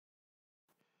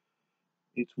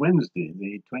It's Wednesday,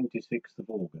 the 26th of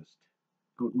August.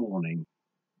 Good morning.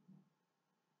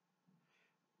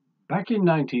 Back in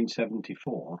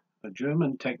 1974, a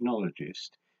German technologist,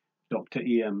 Dr.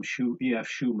 E.F.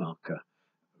 Schumacher,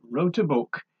 wrote a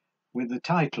book with the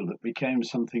title that became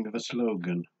something of a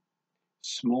slogan,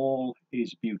 "Small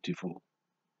is Beautiful."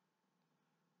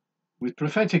 With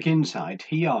prophetic insight,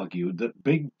 he argued that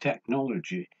big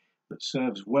technology that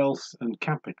serves wealth and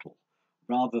capital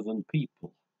rather than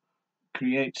people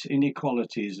creates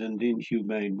inequalities and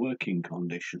inhumane working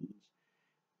conditions,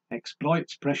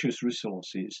 exploits precious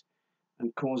resources,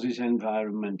 and causes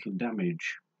environmental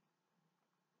damage.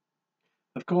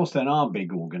 Of course, there are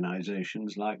big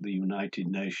organisations like the United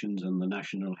Nations and the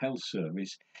National Health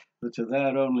Service that are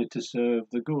there only to serve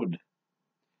the good.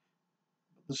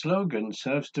 But the slogan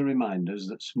serves to remind us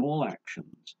that small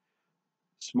actions,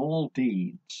 small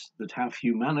deeds that have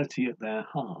humanity at their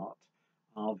heart,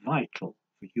 are vital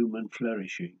for human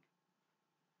flourishing.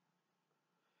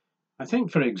 I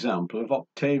think, for example, of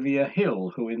Octavia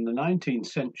Hill, who in the 19th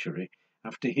century,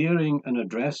 after hearing an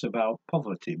address about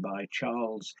poverty by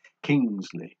Charles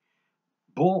Kingsley,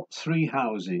 bought 3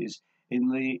 houses in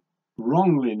the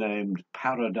wrongly named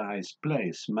Paradise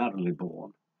Place,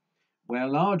 Marylebone, where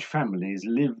large families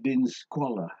lived in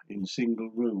squalor in single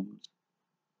rooms.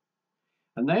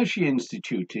 And there she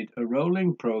instituted a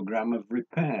rolling programme of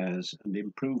repairs and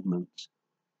improvements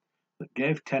that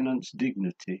gave tenants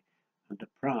dignity and a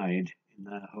pride in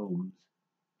their homes.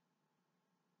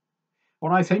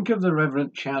 Or I think of the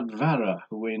Reverend Chad Varra,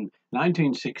 who in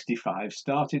 1965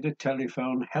 started a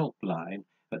telephone helpline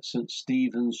at St.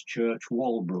 Stephen's Church,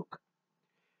 Walbrook,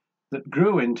 that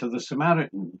grew into the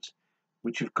Samaritans,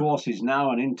 which of course is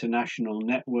now an international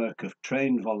network of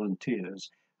trained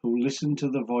volunteers who listen to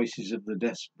the voices of the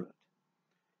desperate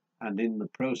and in the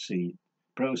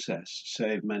process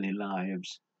save many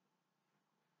lives.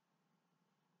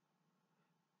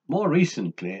 More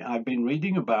recently, I've been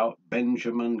reading about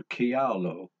Benjamin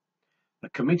Kialo, a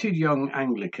committed young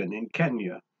Anglican in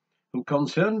Kenya who,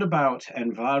 concerned about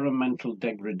environmental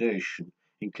degradation,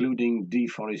 including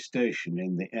deforestation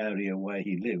in the area where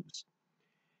he lives,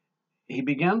 he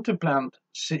began to plant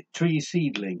tree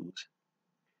seedlings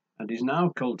and is now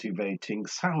cultivating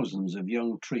thousands of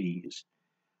young trees,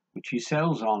 which he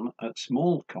sells on at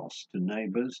small cost to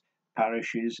neighbours,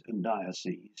 parishes and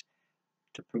dioceses,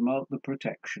 to promote the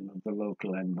protection of the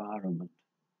local environment.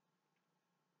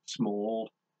 Small,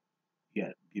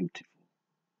 yet beautiful.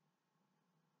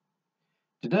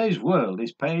 Today's world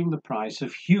is paying the price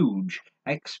of huge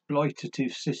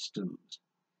exploitative systems.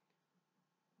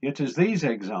 Yet as these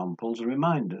examples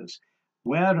remind us,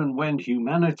 where and when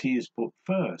humanity is put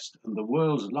first and the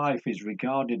world's life is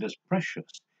regarded as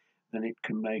precious, then it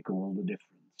can make all the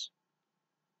difference.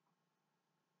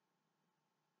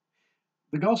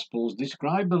 The Gospels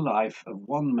describe the life of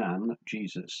one man,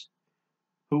 Jesus,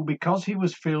 who, because he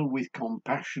was filled with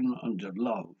compassion and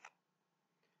love,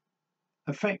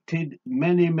 affected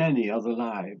many other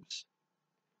lives,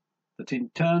 that in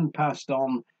turn passed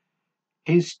on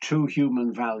his true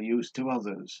human values to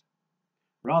others,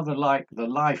 rather like the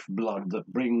lifeblood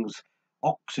that brings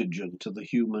oxygen to the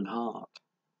human heart.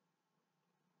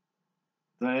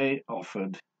 They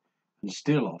offered, and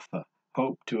still offer,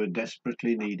 hope to a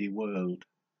desperately needy world.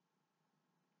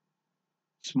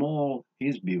 Small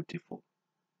is beautiful,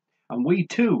 and we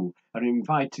too are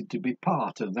invited to be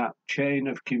part of that chain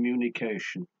of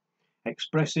communication,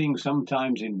 expressing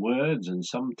sometimes in words and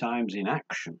sometimes in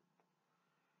action,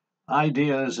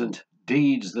 ideas and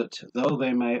deeds that, though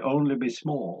they may only be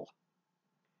small,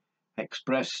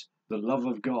 express the love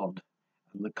of God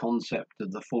and the concept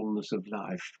of the fullness of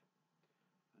life,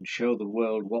 and show the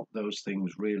world what those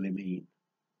things really mean.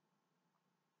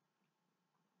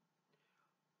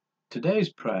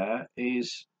 Today's prayer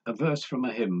is a verse from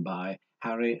a hymn by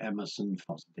Harry Emerson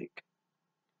Fosdick.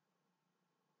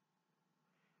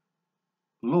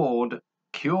 Lord,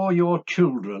 cure your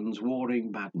children's warring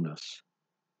madness.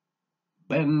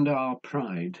 Bend our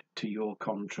pride to your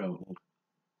control.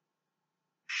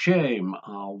 Shame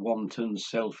our wanton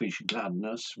selfish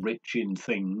gladness, rich in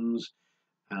things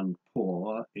and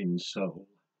poor in soul.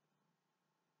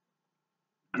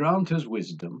 Grant us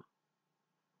wisdom,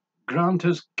 grant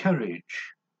us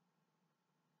courage,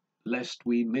 lest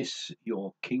we miss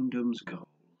your kingdom's goal.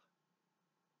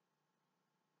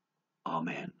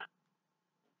 Amen.